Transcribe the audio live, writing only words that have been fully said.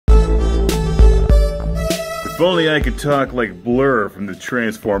If only I could talk like Blur from the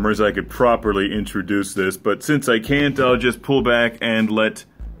Transformers, I could properly introduce this, but since I can't, I'll just pull back and let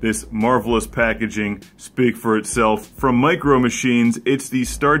this marvelous packaging speak for itself. From Micro Machines, it's the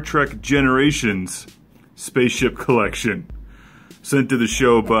Star Trek Generations Spaceship Collection, sent to the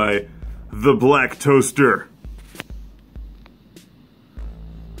show by The Black Toaster.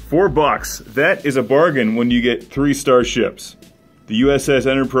 $4. That is a bargain when you get 3 starships. The USS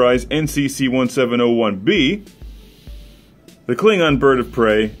Enterprise NCC-1701B, the Klingon Bird of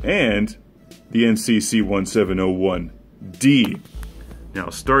Prey, and the NCC-1701D. Now,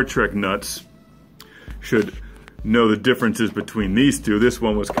 Star Trek nuts should know the differences between these two. This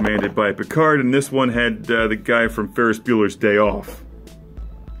one was commanded by Picard, and this one had the guy from Ferris Bueller's Day Off,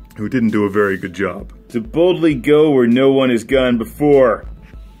 who didn't do a very good job. To boldly go where no one has gone before.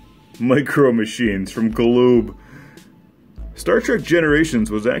 Micro Machines from Galoob. Star Trek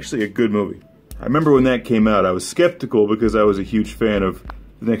Generations was actually a good movie. I remember when that came out, I was skeptical because I was a huge fan of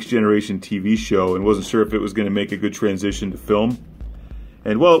the Next Generation TV show and wasn't sure if it was going to make a good transition to film.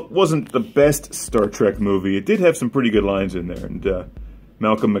 And, well, it wasn't the best Star Trek movie. It did have some pretty good lines in there, and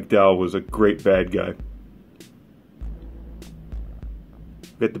Malcolm McDowell was a great bad guy.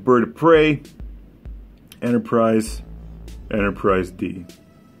 We got the Bird of Prey, Enterprise, Enterprise D.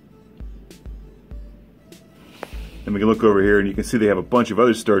 And we can look over here and you can see they have a bunch of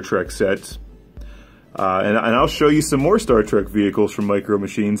other Star Trek sets. And I'll show you some more Star Trek vehicles from Micro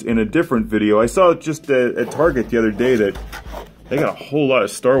Machines in a different video. I saw just at Target the other day that they got a whole lot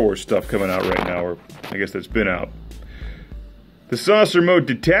of Star Wars stuff coming out right now, or I guess that's been out. The saucer mode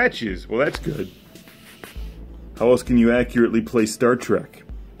detaches. Well, that's good. How else can you accurately play Star Trek?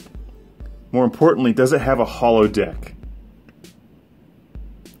 More importantly, does it have a holodeck?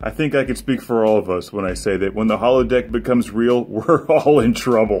 I think I could speak for all of us when I say that when the holodeck becomes real, we're all in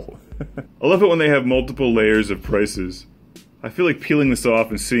trouble. I love it when they have multiple layers of prices. I feel like peeling this off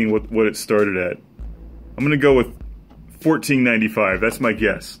and seeing what it started at. I'm gonna go with $14.95, that's my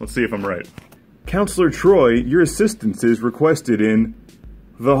guess. Let's see if I'm right. Counselor Troy, your assistance is requested in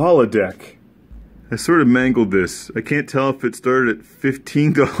the holodeck. I sort of mangled this. I can't tell if it started at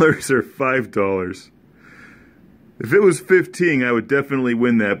 $15 or $5. If it was 15, I would definitely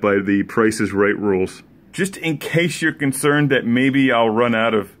win that by the Price is Right rules. Just in case you're concerned that maybe I'll run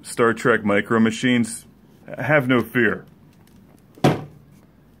out of Star Trek Micro Machines, have no fear.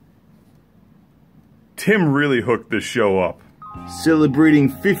 Tim really hooked this show up. Celebrating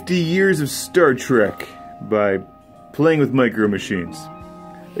 50 years of Star Trek by playing with Micro Machines.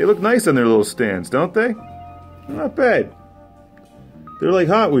 They look nice on their little stands, don't they? Not bad. They're like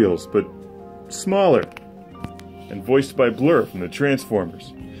Hot Wheels, but smaller. And voiced by Blur from the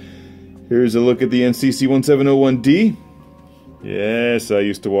Transformers. Here's a look at the NCC-1701D. Yes, I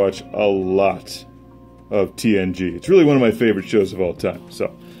used to watch a lot of TNG. It's really one of my favorite shows of all time,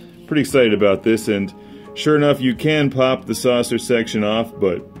 so pretty excited about this, and sure enough, you can pop the saucer section off,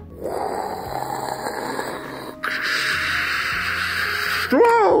 but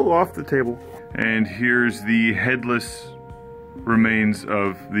whoa, off the table. And here's the headless remains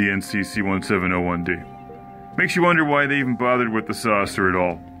of the NCC-1701D. Makes you wonder why they even bothered with the saucer at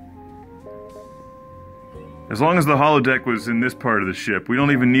all. As long as the holodeck was in this part of the ship, we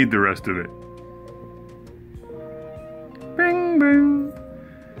don't even need the rest of it. Bing, bing.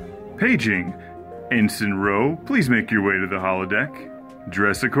 Paging. Ensign Rowe, please make your way to the holodeck.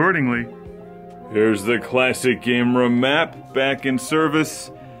 Dress accordingly. Here's the classic game room map, back in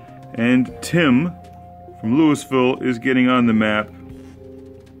service. And Tim from Louisville is getting on the map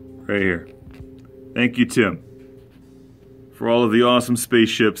right here. Thank you, Tim, for all of the awesome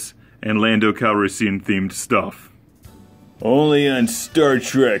spaceships and Lando Calrissian themed stuff. Only on Star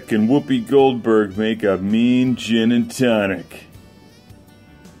Trek can Whoopi Goldberg make a mean gin and tonic.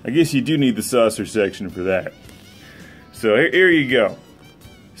 I guess you do need the saucer section for that. So here you go.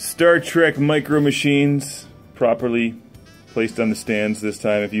 Star Trek Micro Machines, properly placed on the stands this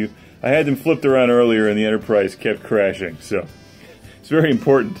time. I had them flipped around earlier and the Enterprise kept crashing, so it's very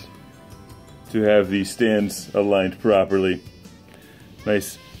important to have the stands aligned properly.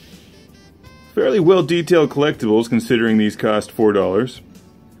 Nice, fairly well-detailed collectibles, considering these cost $4.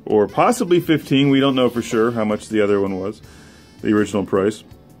 Or possibly $15, we don't know for sure how much the other one was, the original price.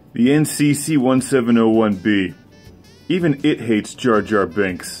 The NCC-1701B. Even it hates Jar Jar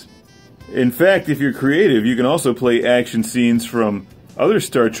Binks. In fact, if you're creative, you can also play action scenes from other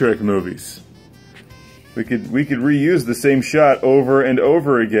Star Trek movies. We could reuse the same shot over and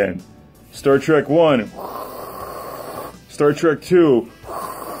over again. Star Trek 1, Star Trek 2,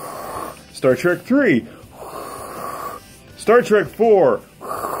 Star Trek 3, Star Trek 4,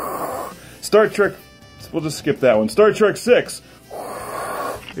 Star Trek we'll just skip that one. Star Trek 6.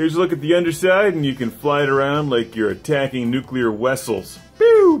 Here's a look at the underside, and you can fly it around like you're attacking nuclear vessels.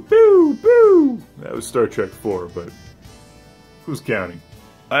 Boo, boo, boo! That was Star Trek 4, but who's counting?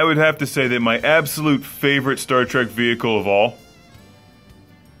 I would have to say that my absolute favorite Star Trek vehicle of all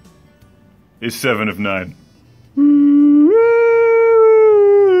is 7 of 9.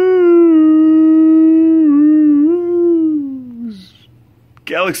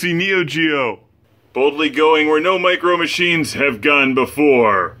 Galaxy Neo Geo. Boldly going where no micro machines have gone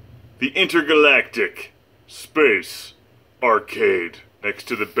before. The Intergalactic Space Arcade next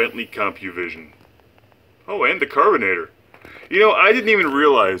to the Bentley CompuVision. Oh, and the Carbonator. You know, I didn't even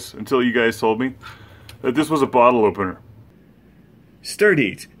realize until you guys told me that this was a bottle opener.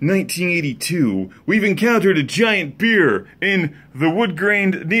 Stardate 1982. We've encountered a giant beer in the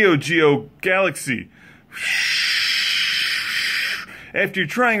wood-grained Neo Geo galaxy. After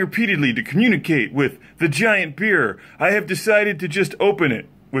trying repeatedly to communicate with the giant beer, I have decided to just open it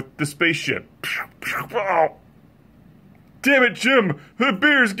with the spaceship. Damn it, Jim! The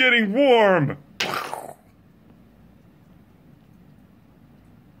beer's getting warm!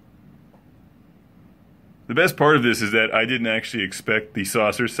 The best part of this is that I didn't actually expect the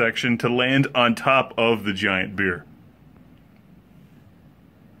saucer section to land on top of the giant beer.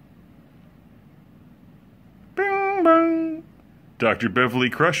 Bing, bing. Dr. Beverly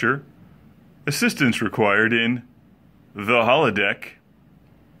Crusher. Assistance required in the holodeck.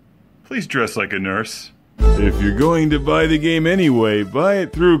 Please dress like a nurse. If you're going to buy the game anyway, buy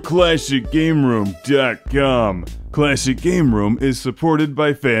it through ClassicGameRoom.com. Classic Game Room is supported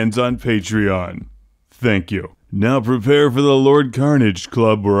by fans on Patreon. Thank you. Now prepare for the Lord Carnage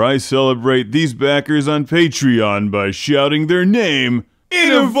Club, where I celebrate these backers on Patreon by shouting their name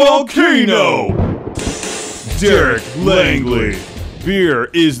in a volcano! Derek Langley. Beer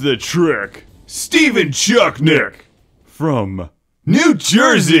is the trick. Stephen Chucknick. From New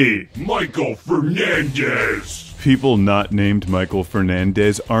Jersey. Michael Fernandez. People not named Michael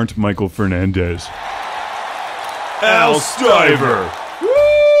Fernandez aren't Michael Fernandez. Al Stiver.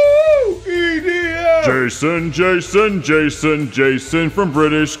 Woo! EDF. Jason from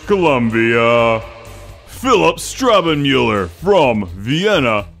British Columbia. Philip Strabenmuller from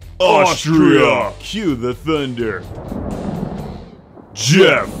Vienna, Austria. Cue the thunder.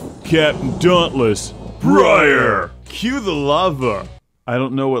 Jeff, Captain Dauntless, Briar. Cue the lava. I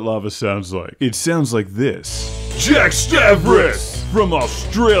don't know what lava sounds like. It sounds like this. Jack Stavris from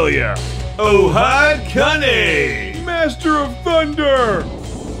Australia. Ohad Kane, Master of Thunder.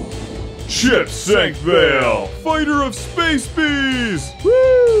 Chip Sankvale, Fighter of Space Bees.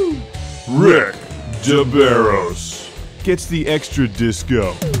 Woo! Rick DeBarros gets the extra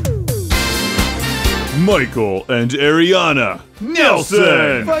disco. Michael and Ariana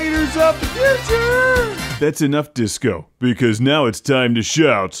Nelson, Fighters of the Future. That's enough disco, because now it's time to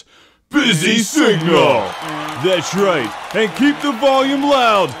shout, Busy Signal! That's right, and keep the volume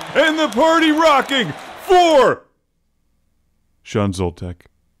loud and the party rocking for Sean Zoltek.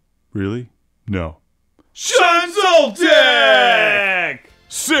 Really? No. Sean Zoltek!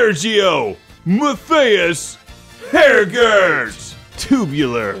 Sergio Matthias Hergert!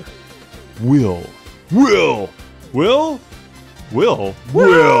 Tubular. Will.